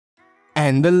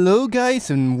And hello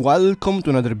guys, and welcome to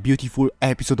another beautiful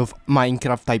episode of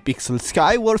Minecraft Hypixel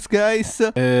Skywars, guys.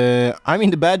 I'm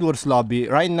in the Bed Wars lobby.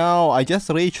 Right now, I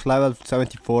just reached level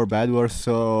 74 Bed Wars,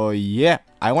 so yeah.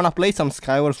 I wanna play some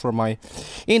Skywars for my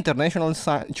international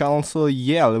channel, so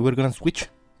yeah, we're gonna switch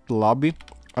to lobby.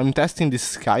 I'm testing this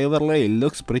sky overlay. It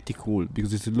looks pretty cool,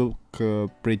 because it looks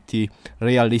pretty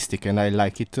realistic, and I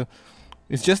like it.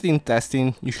 It's just in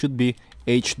testing, you should be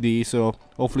HD, so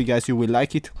hopefully guys you will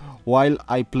like it while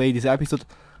I play this episode.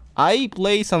 I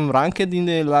play some ranked in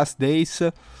the last days,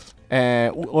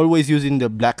 always using the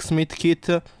blacksmith kit,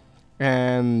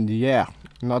 and yeah,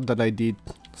 not that I did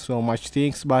so much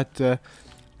things, but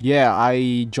yeah,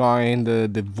 I joined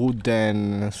the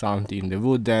wooden something, the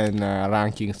wooden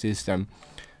ranking system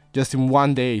just in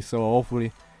one day, so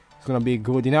hopefully it's gonna be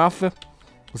good enough.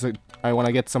 So I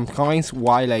wanna get some coins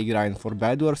while I grind for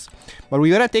Bed Wars. But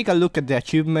we're gonna take a look at the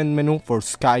achievement menu for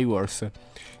Skywars.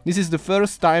 This is the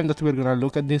first time that we're gonna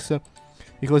look at this,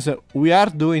 because we are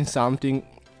doing something,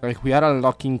 like we are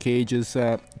unlocking cages,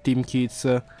 team kits,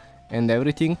 and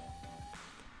everything.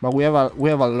 But we have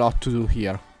a lot to do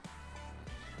here.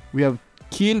 We have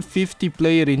kill 50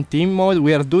 player in team mode.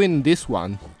 We are doing this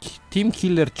one, Team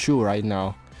Killer 2 right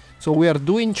now. So we are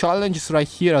doing challenges right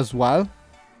here as well.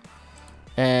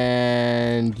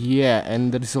 And yeah,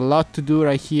 and there is a lot to do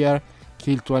right here.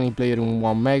 Kill 20 player in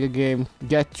one mega game,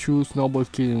 get 2 snowball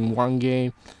kill in one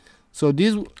game. So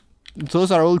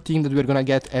those are all things that we're gonna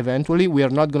get eventually. We are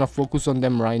not gonna focus on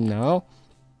them right now.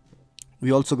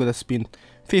 We also gotta spin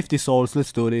 50 souls.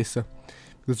 Let's do this,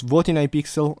 because voting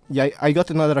Hypixel. Yeah, I got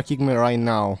another achievement right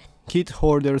now, Kit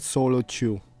Hoarder Solo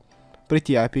 2.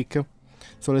 Pretty epic.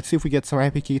 So let's see if we get some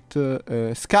epic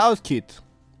kit. Scout kit,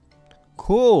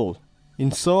 cool.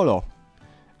 In solo,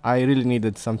 I really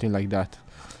needed something like that.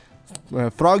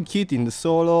 Frog kit in the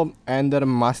solo, Ender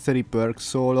Mastery perk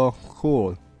solo,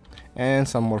 cool. And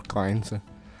some more coins.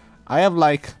 I have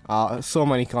like so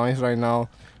many coins right now,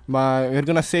 but we're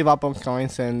gonna save up on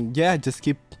coins and yeah, just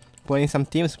keep playing some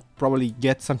teams, probably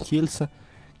get some kills.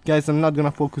 Guys, I'm not gonna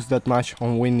focus that much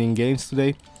on winning games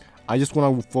today. I just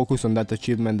wanna focus on that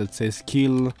achievement that says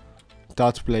kill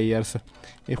top players.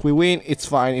 If we win, it's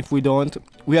fine. If we don't,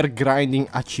 we are grinding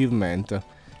achievement.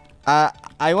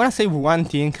 I wanna say one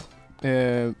thing.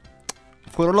 For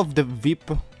all of the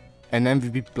VIP and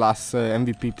MVP plus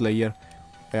MVP player,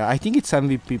 I think it's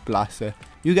MVP plus.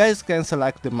 You guys can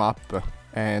select the map,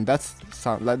 and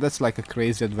that's like a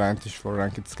crazy advantage for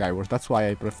ranked Skywars. That's why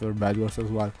I prefer Bed Wars as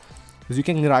well, because you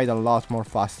can ride a lot more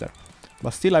faster.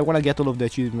 But still, I wanna get all of the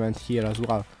achievements here as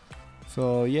well.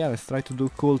 So yeah, let's try to do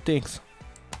cool things.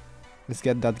 Let's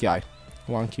get that guy,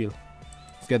 1 kill.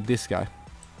 Let's get this guy,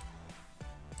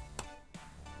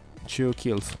 2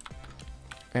 kills.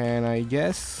 And I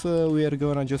guess we are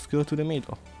gonna just go to the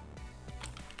middle.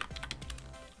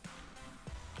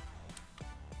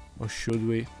 Or should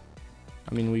we?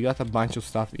 I mean, we got a bunch of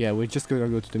stuff. Yeah, we're just gonna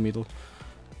go to the middle.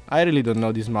 I really don't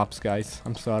know these maps, guys.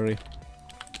 I'm sorry.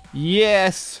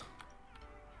 Yes!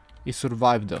 He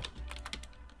survived though.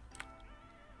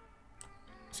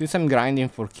 Since I'm grinding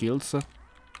for kills,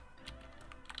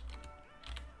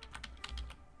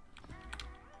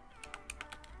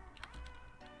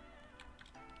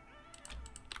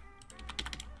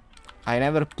 I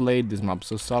never played this map,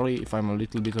 so sorry if I'm a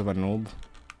little bit of a noob.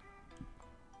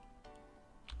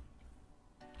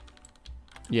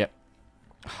 Yeah.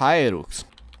 Hyrux.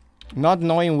 Not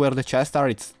knowing where the chests are,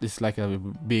 it's like a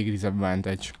big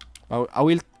disadvantage. I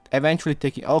will eventually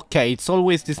take it. Okay, it's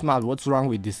always this map. What's wrong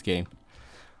with this game?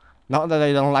 Not that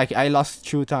I don't like it. I lost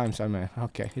 2 times, I mean.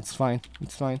 Okay, it's fine.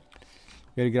 It's fine.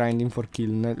 We're grinding for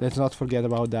kill. Let's not forget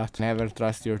about that. Never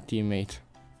trust your teammate.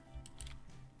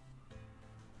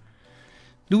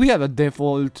 Do we have a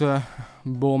default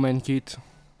bowman kit?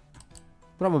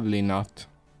 Probably not.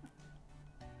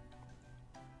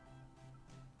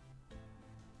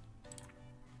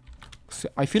 So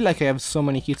I feel like I have so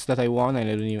many kits that I won and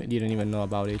I didn't even know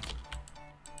about it.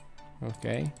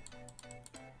 Okay.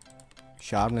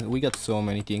 Sharpness. We got so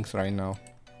many things right now.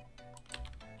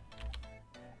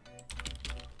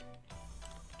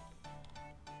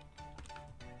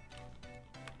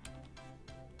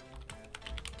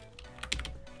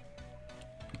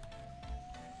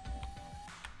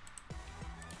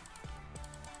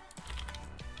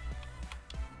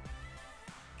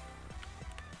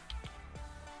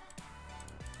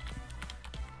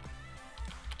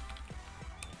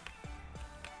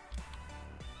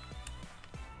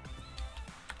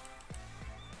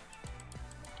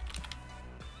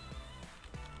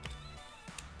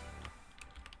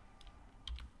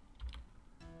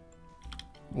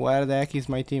 Where the heck is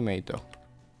my teammate though?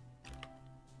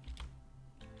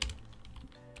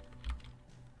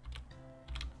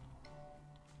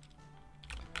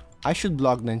 I should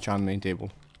block the enchantment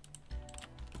table.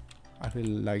 I feel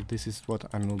like this is what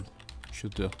a noob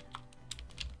should do.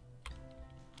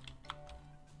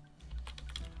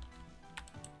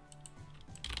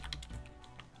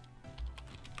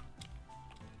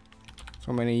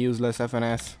 So many useless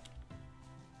FNS.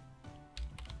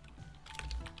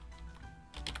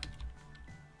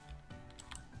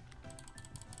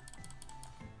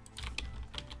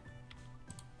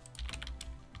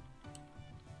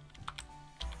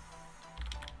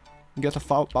 Get a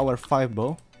power 5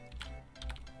 bow.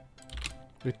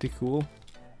 Pretty cool.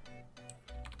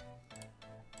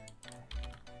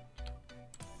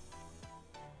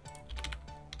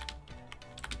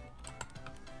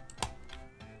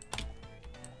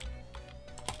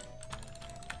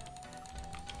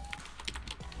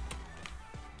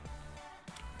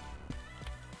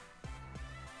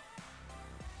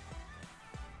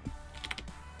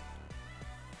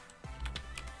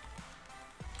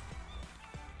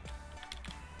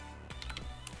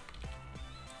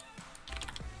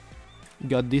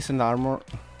 Got decent armor.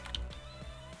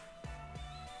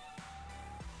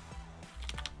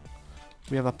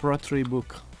 We have a Pro 3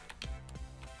 book.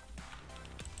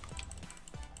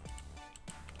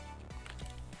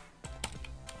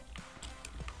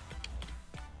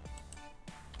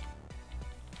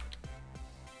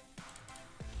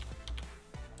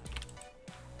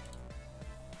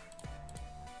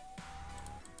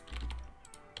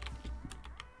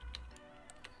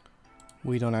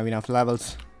 We don't have enough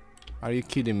levels. Are you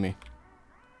kidding me?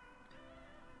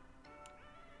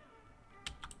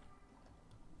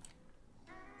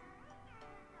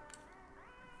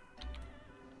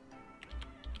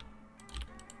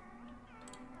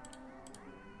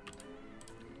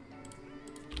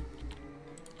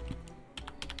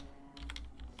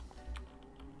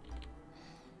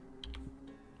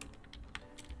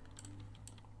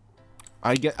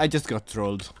 I just got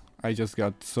trolled. I just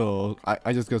got so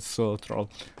trolled.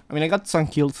 I mean, I got some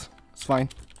kills. It's fine.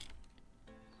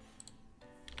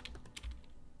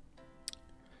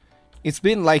 It's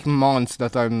been like months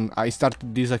that I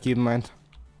started this achievement.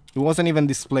 It wasn't even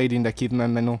displayed in the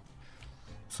achievement menu.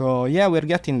 So yeah, we're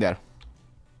getting there.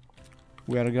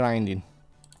 We are grinding.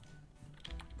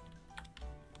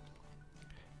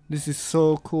 This is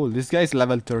so cool. This guy is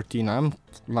level 13. I'm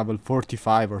level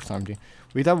 45 or something.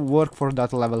 We'd have work for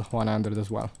that level 100 as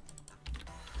well.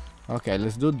 Okay,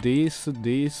 let's do this.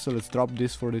 So let's drop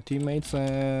this for the teammates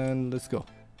and let's go.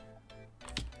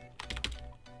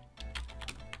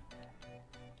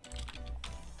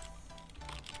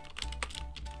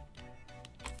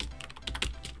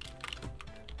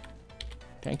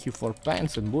 Thank you for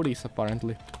pants and booties,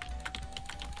 apparently.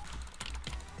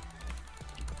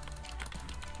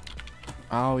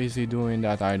 How is he doing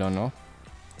that? I don't know.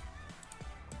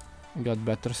 Got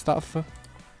better stuff.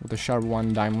 With a sharp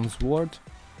 1 diamond sword.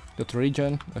 That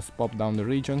region. Let's pop down the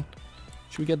region.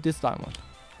 Should we get this diamond?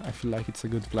 I feel like it's a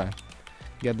good plan.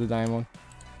 Get the diamond.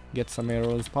 Get some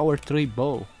arrows. Power 3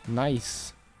 bow.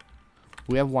 Nice.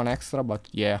 We have 1 extra, but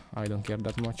yeah, I don't care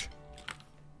that much.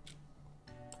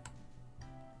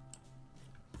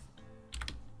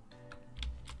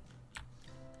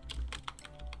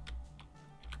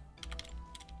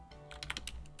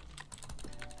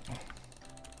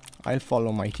 I'll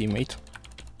follow my teammate.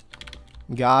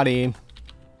 Got him.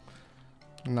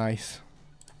 Nice.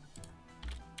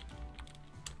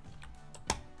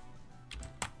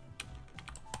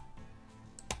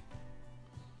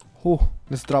 Oh,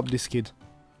 let's drop this kid.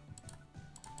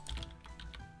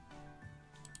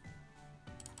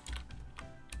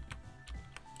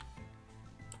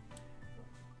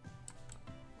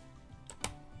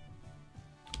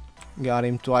 Got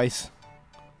him twice.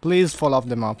 Please fall off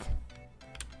the map.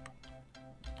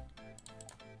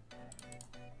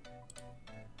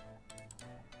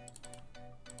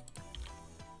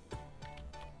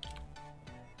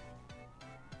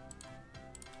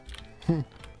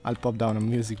 I'll pop down a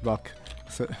music box.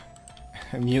 So,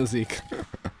 music.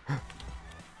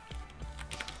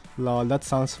 Lol, that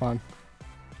sounds fun.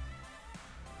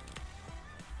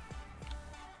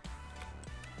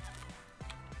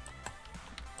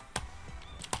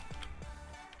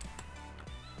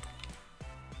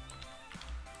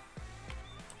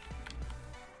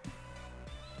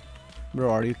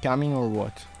 Bro, are you coming or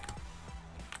what?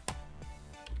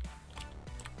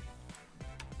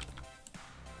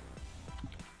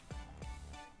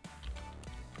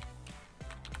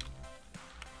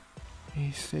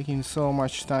 He's taking so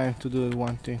much time to do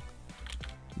one thing.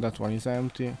 That one is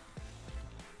empty.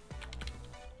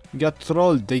 Got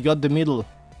trolled, they got the middle.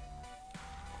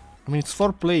 I mean, it's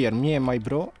 4 player, me and my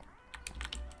bro.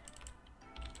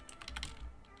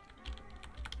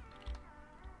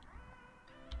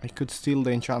 I could steal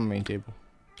the enchantment table.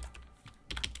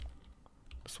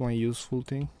 That's one useful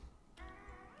thing.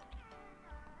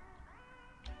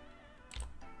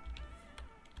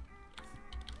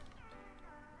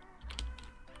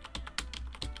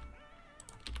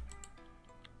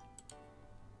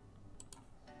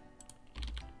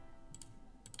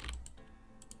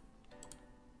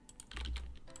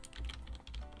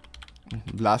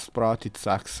 Blast Prot, it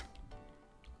sucks.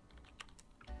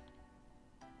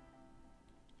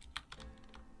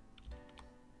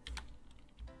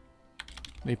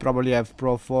 They probably have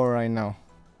Pro 4 right now.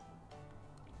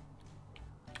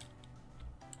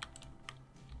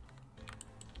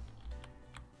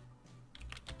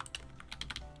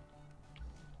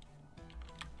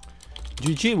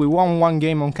 GG, we won one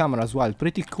game on camera as well.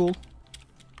 Pretty cool.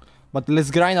 But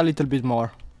let's grind a little bit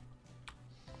more.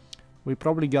 We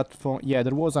probably got... yeah,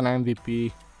 there was an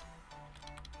MVP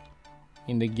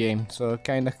in the game. So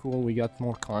kinda cool, we got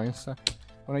more coins. I'm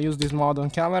gonna use this mod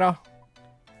on camera.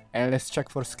 And let's check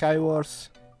for Skywars.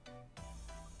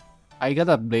 I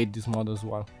gotta update this mod as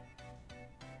well.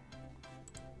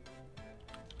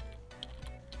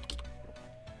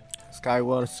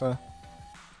 Skywars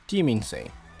Team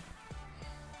Insane.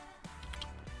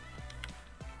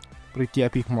 Pretty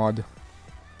epic mod.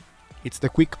 It's the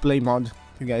quick play mod,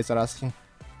 if you guys are asking.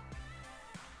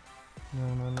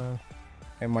 No.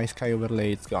 And my sky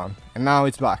overlay is gone. And now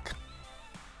it's back.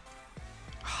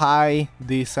 High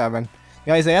D7.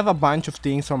 Guys, I have a bunch of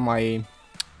things on my...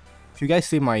 If you guys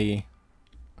see my...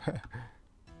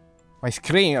 my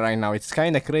screen right now, it's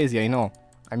kinda crazy, I know.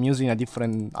 I'm using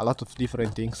a lot of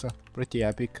different things. Pretty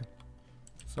epic.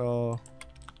 So...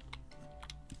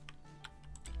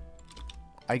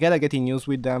 I gotta get in use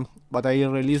with them, but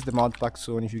I'll release the mod pack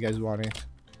soon if you guys want it.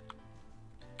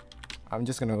 I'm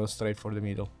just gonna go straight for the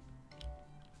middle.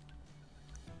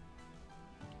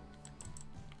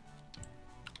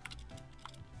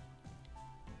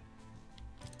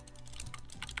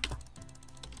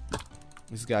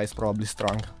 This guy is probably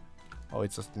strong. Oh,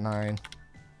 it's just 9.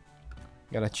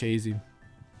 Gotta chase him.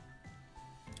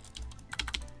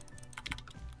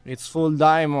 It's full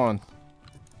diamond.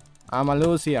 I'ma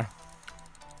lose here.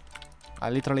 I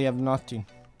literally have nothing.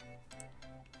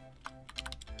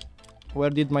 Where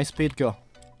did my speed go?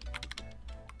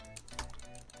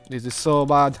 This is so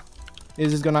bad.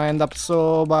 This is gonna end up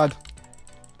so bad.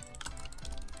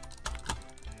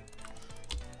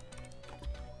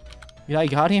 Yeah, I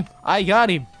got him. I got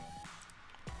him.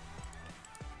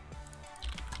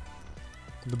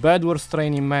 The bad words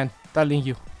training, man. Telling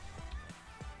you.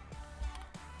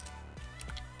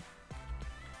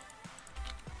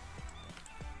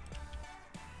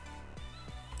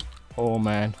 Oh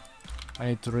man, I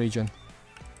need to regen.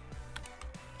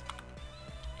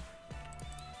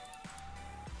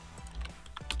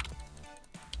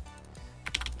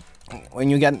 When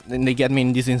they get me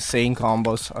in these insane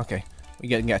combos. Okay, we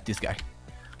can get this guy.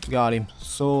 Got him.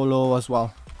 So low as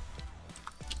well.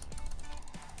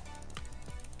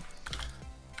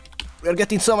 We're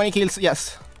getting so many kills.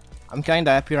 Yes, I'm kinda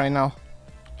happy right now.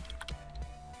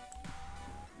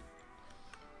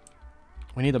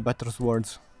 We need a better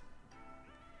swords.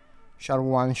 Sharp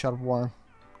 1, sharp 1,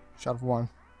 sharp 1.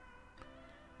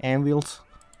 Anvils.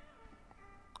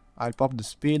 I'll pop the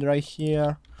speed right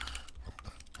here.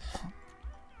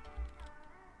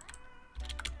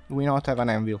 Do we not have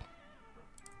an anvil?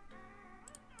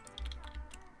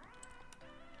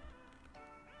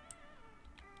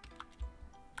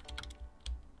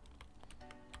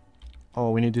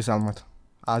 Oh, we need this helmet.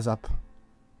 Eyes up.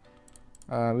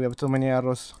 We have too many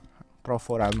arrows. Pro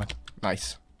 4 helmet.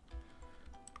 Nice.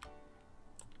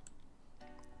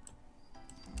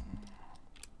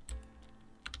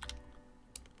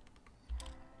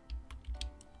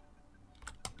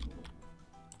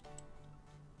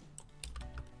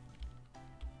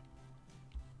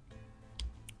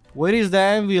 Where is the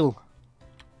anvil?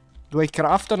 Do I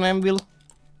craft an anvil?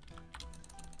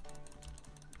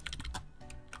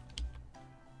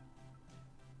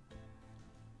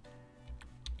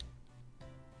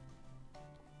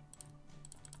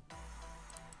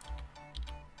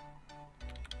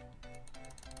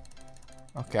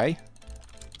 Okay.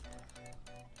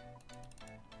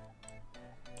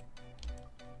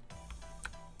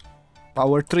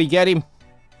 Power 3, get him!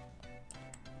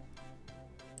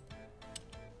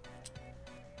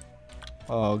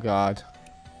 Oh god.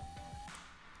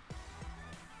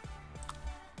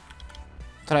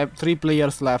 3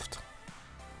 players left.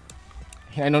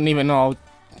 I don't even know.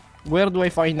 Where do I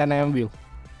find an anvil?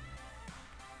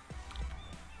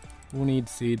 Who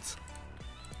needs seeds?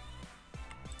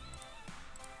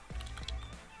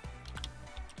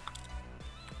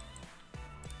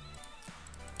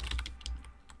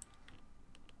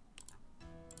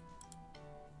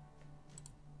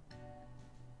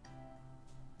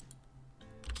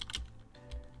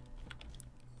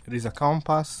 There is a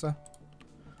compass.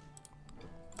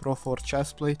 Pro 4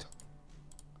 chestplate.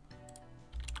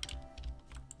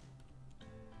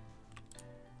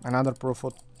 Another Pro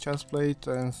 4 chestplate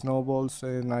and snowballs,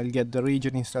 and I'll get the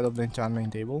region instead of the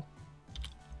enchantment table.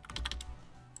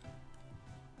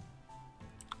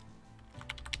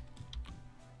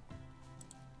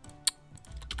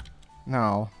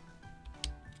 Now,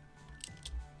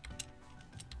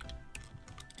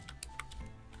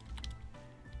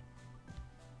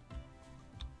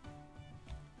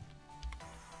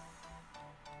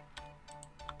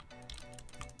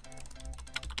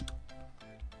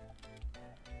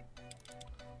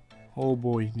 oh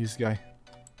boy, this guy.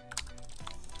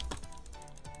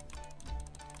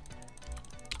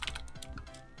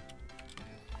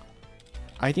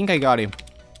 I think I got him.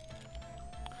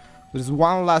 There's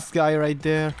one last guy right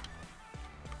there.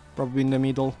 Probably in the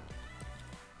middle.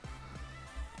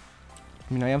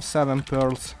 I mean, I have 7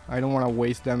 pearls. I don't want to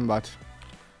waste them, but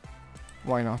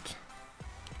why not?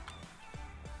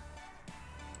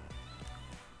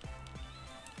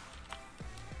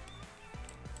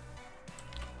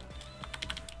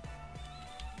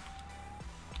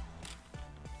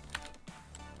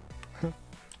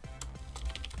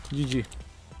 GG.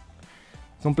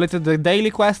 Completed the daily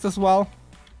quest as well.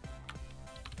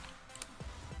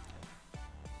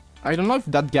 I don't know if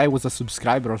that guy was a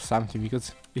subscriber or something,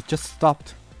 because it just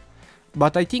stopped.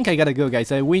 But I think I gotta go,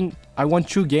 guys. I won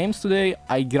 2 games today.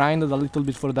 I grinded a little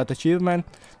bit for that achievement.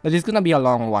 That is gonna be a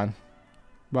long one.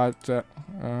 But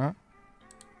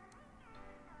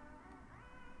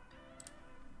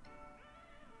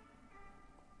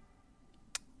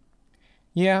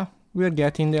yeah, we're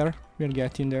getting there. We're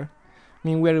getting there. I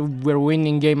mean, we're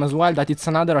winning game as well. That it's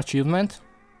another achievement.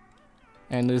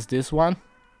 And there's this one.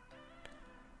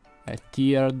 A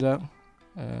tiered.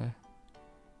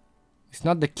 It's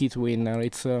not the kit winner.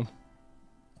 It's a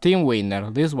team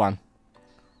winner. This one.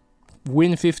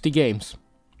 Win 50 games.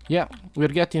 Yeah, we're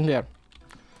getting there.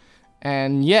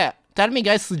 And yeah, tell me,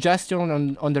 guys,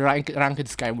 suggestion on the ranked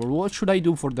Skywars. What should I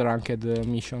do for the ranked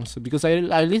missions? Because I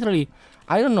literally,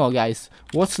 I don't know, guys.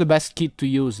 What's the best kit to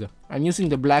use? I'm using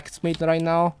the blacksmith right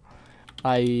now.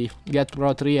 I get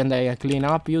Pro 3 and I clean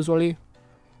up usually.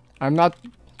 I'm not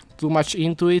too much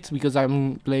into it because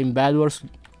I'm playing Bed Wars,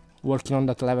 working on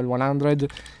that level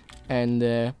 100. And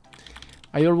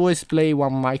I always play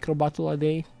 1 micro battle a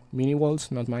day. Mini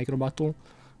walls, not micro battle.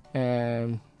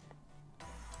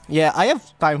 Yeah, I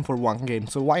have time for 1 game,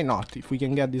 so why not? If we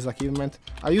can get this achievement.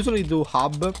 I usually do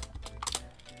hub,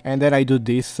 and then I do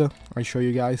this. I'll show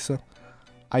you guys.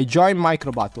 I join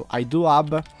micro battle. I do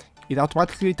hub. It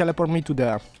automatically teleports me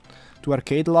to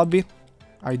arcade lobby.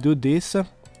 I do this.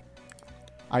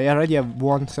 I already have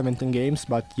won 17 games,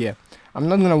 but yeah, I'm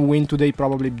not gonna win today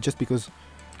probably just because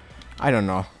I don't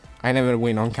know. I never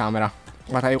win on camera.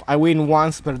 But I win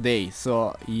once per day,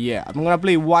 so yeah. I'm gonna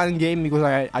play 1 game because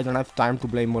I don't have time to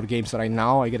play more games right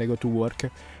now. I gotta go to work,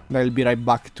 and I'll be right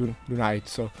back tonight.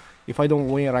 So if I don't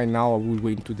win right now, I will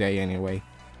win today anyway.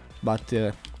 But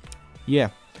yeah,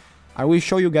 I will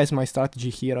show you guys my strategy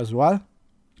here as well.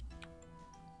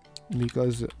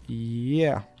 Because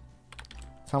yeah,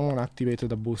 someone activated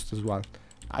the boost as well.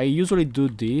 I usually do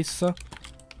this,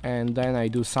 and then I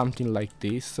do something like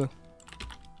this.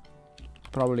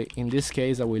 Probably in this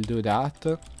case I will do that,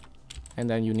 and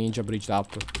then you ninja bridge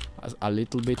up a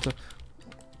little bit,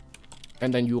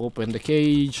 and then you open the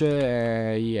cage,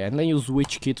 yeah, and then you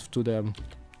switch kit to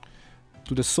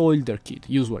the soldier kit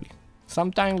usually.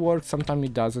 Sometimes works, sometimes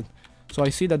it doesn't. So I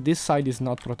see that this side is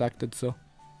not protected, so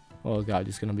oh god,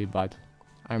 it's gonna be bad.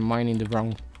 I'm mining the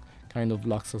wrong kind of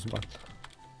blocks as well.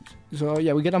 So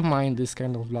yeah, we gotta mine this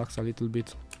kind of blocks a little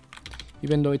bit,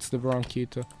 even though it's the wrong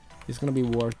kit. It's gonna be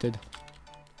worth it.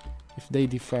 If they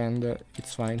defend,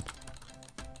 it's fine.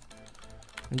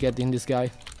 I'm getting this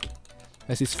guy,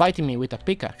 as he's fighting me with a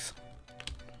pickaxe.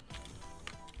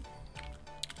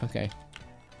 Okay,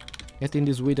 getting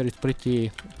this wither is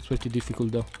pretty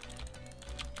difficult though.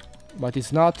 But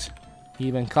it's not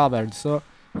even covered, so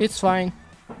it's fine.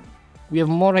 We have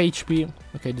more HP.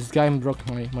 Okay, this guy broke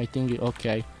my thingy.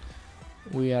 Okay,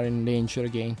 we are in danger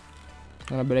again.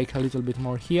 Gonna break a little bit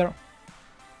more here.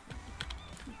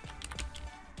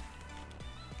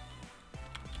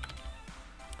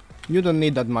 You don't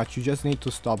need that much, you just need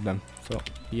to stop them, so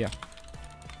yeah.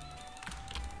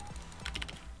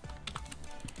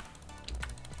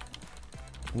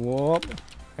 Whoop,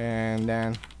 and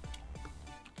then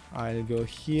I'll go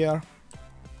here.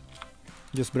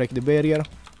 Just break the barrier.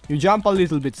 You jump a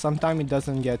little bit, sometimes it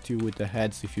doesn't get you with the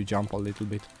heads if you jump a little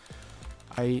bit.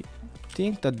 I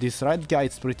think that this red guy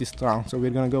is pretty strong, so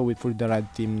we're gonna go for the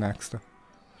red team next.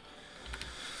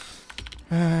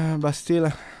 But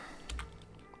still,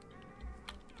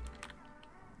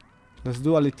 let's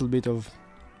do a little bit of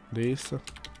this.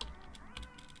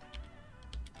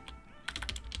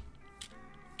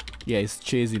 Yeah, it's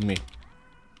chasing me.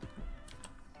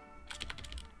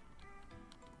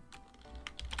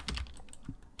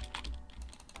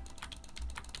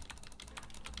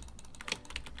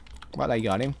 But I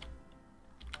got him.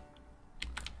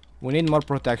 We need more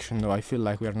protection though. I feel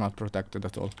like we are not protected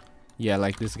at all. Yeah,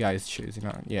 like this guy is chasing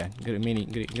us. Yeah,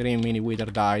 green mini wither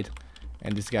died,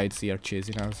 and this guy is here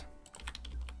chasing us.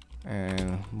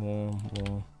 And more.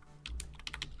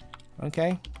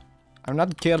 Okay, I'm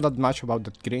not care that much about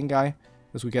that green guy,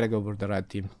 because we gotta go for the red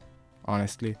team.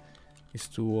 Honestly, it's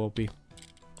too OP.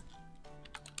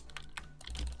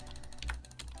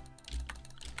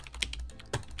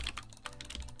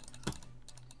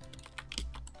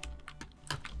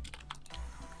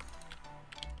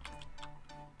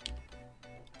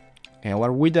 And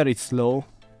our wither is slow.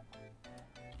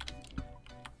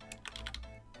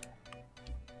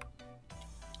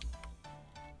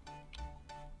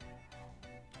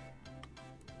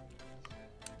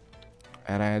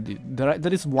 And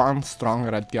there is one strong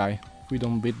red guy. If we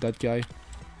don't beat that guy,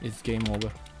 it's game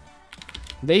over.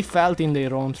 They fell in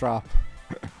their own trap.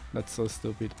 That's so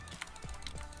stupid.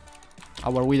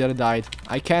 Our wither died.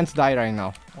 I can't die right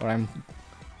now, or I'm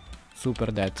super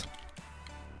dead.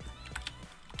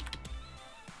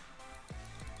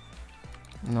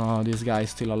 No, this guy is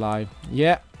still alive.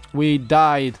 Yeah, we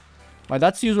died. But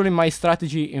that's usually my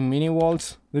strategy in mini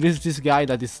walls. There is this guy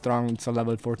that is strong, it's a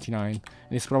level 49. And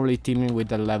he's probably teaming with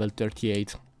the level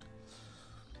 38.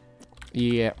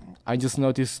 Yeah, I just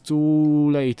noticed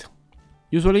too late.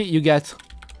 Usually you get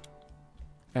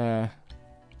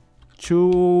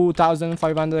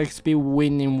 2500 XP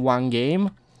win in one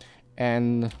game.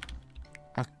 And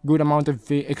a good amount of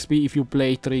XP if you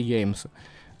play 3 games.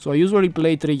 So I usually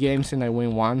play 3 games and I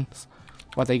win once.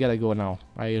 But I gotta go now.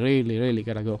 I really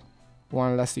gotta go.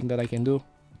 One last thing that I can do.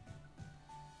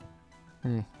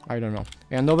 I don't know.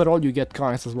 And overall you get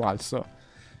coins as well. So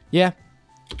yeah,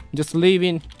 just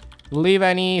leave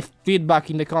any feedback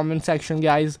in the comment section,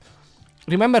 guys.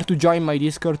 Remember to join my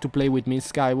Discord to play with me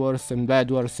Skywars and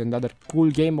VidIq and other cool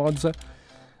game mods.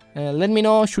 Let me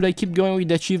know, should I keep going with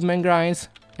the achievement grinds?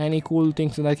 Any cool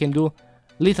things that I can do?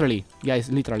 Literally,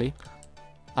 guys, literally.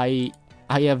 I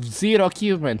have 0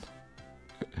 achievement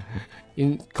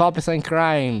in cops and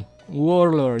crime,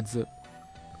 warlords,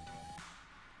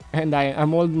 and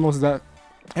I'm almost done.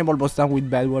 I'm almost done with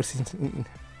Bad Wars.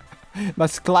 But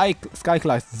Sky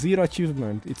Class 0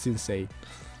 achievement. It's insane.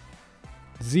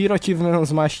 0 achievement on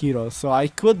Smash Heroes. So I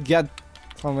could get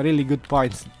some really good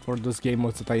points for those game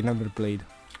modes that I never played.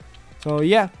 So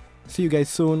yeah, see you guys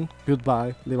soon.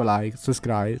 Goodbye. Leave a like,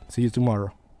 subscribe. See you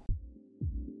tomorrow.